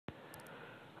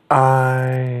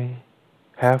I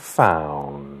have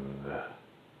found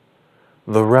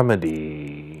the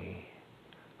remedy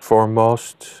for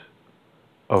most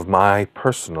of my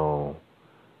personal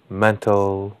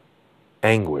mental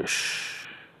anguish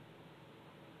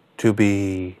to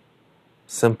be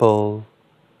simple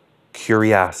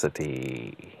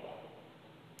curiosity.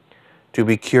 To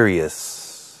be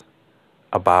curious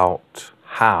about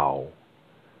how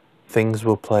things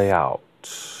will play out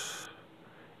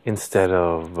instead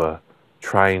of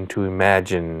trying to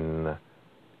imagine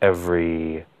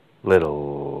every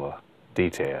little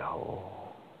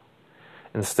detail.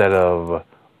 Instead of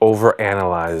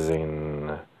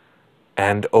overanalyzing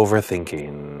and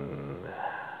overthinking.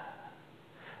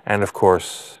 And of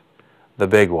course, the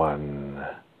big one,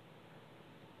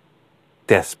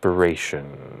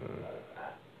 desperation.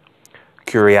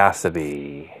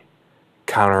 Curiosity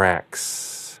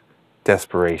counteracts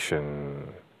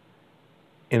desperation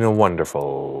in a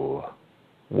wonderful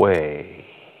way.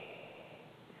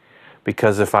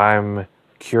 Because if I'm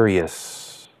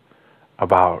curious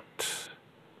about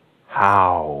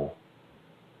how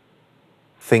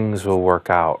things will work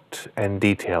out and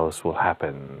details will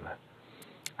happen,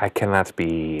 I cannot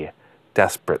be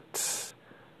desperate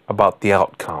about the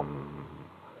outcome.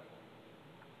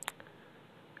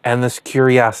 And this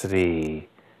curiosity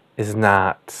is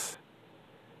not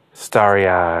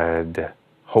starry-eyed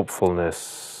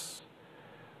hopefulness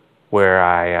where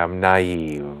I am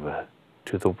naive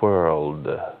to the world.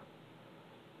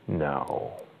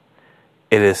 No.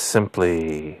 It is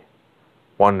simply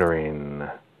wondering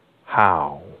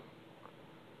how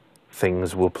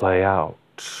things will play out.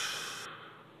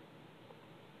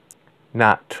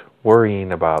 Not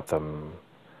worrying about them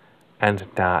and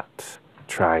not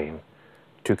trying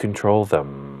to control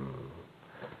them.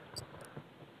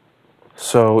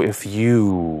 So if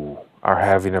you are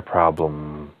having a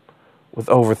problem with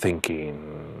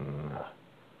overthinking,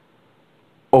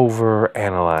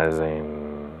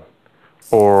 overanalyzing,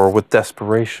 or with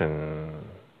desperation,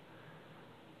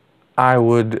 I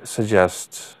would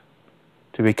suggest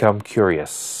to become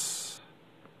curious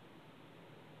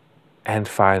and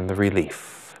find the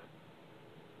relief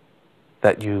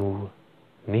that you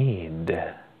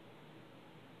need.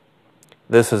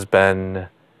 This has been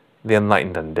The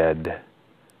Enlightened Undead.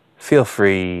 Feel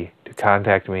free to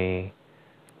contact me,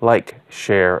 like,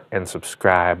 share, and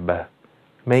subscribe.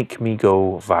 Make me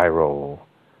go viral,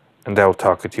 and I'll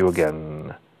talk to you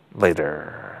again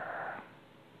later.